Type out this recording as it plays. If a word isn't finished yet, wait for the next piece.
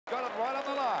got it right on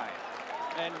the line.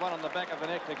 And one on the back of the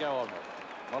neck to go on with.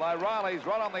 Well, O'Reilly's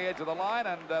right on the edge of the line,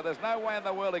 and there's no way in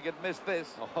the world he could miss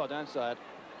this. Oh, don't say it.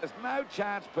 There's no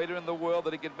chance, Peter, in the world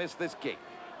that he could miss this kick.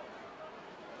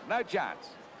 No chance.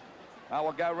 I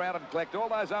will go round and collect all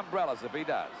those umbrellas if he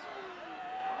does.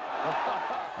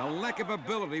 A lack of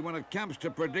ability when it comes to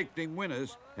predicting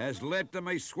winners has led to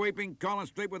me sweeping Collins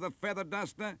Street with a feather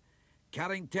duster,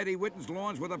 cutting Teddy Whitten's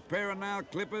lawns with a pair of nail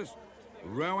clippers,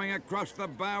 rowing across the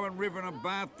Bowen River in a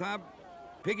bathtub,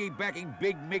 piggybacking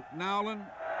Big Mick Nolan.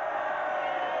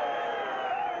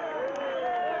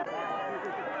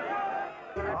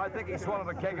 I think he swallowed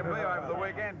a keg of beer over the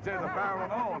weekend, too, the barrel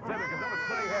and all, too, because it was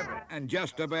pretty heavy. And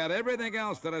just about everything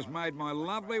else that has made my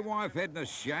lovely wife Edna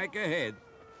shake her head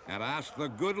and ask the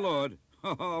good Lord,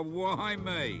 oh, why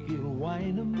me? He'll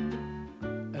wine him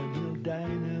and he'll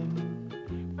dine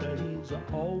him, but he's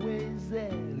always there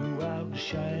to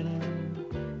outshine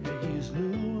him. And he's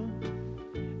new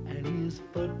and he's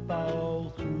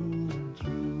football through and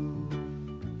through.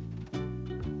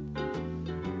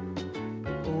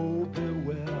 Oh,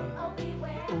 beware, Oh,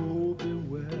 beware, oh,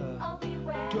 beware, oh,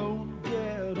 beware. don't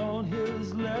get on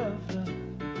his left,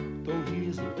 though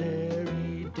he's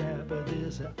very dapper.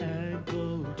 There's an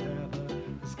ankle tapper.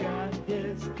 He's got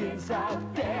his kids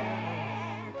out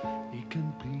there. He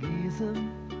can please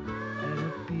him and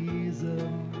appease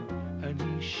him, and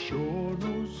he sure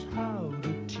knows how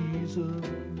to tease him.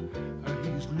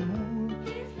 He's new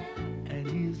and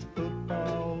he's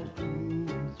football through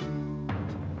and through.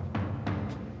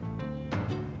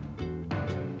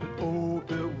 Oh,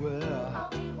 beware, Oh,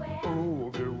 beware, oh,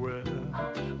 beware,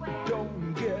 oh, beware.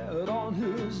 don't get on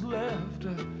his left,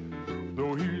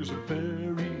 though he's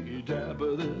very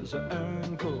dapper. There's an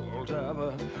ankle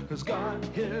tapper has got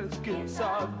his kids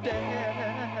out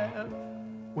there.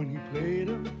 When he played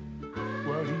him,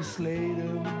 well, he slayed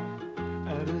him,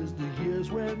 and as the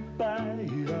years went by,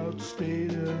 he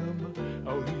outstayed him.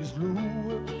 Oh, he's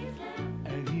Lou,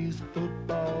 and he's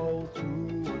football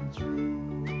through and through.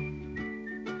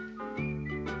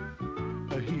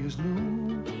 He's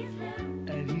Lou,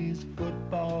 and he's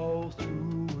football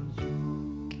through and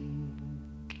through.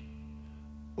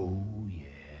 Oh, yeah.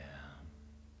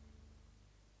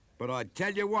 But I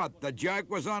tell you what, the joke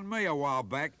was on me a while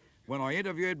back when I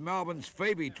interviewed Melbourne's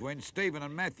Febey twins, Stephen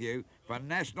and Matthew, for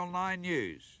National 9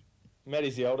 News.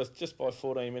 Matty's the oldest, just by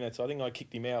 14 minutes. I think I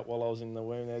kicked him out while I was in the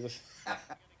womb there.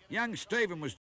 Young Stephen was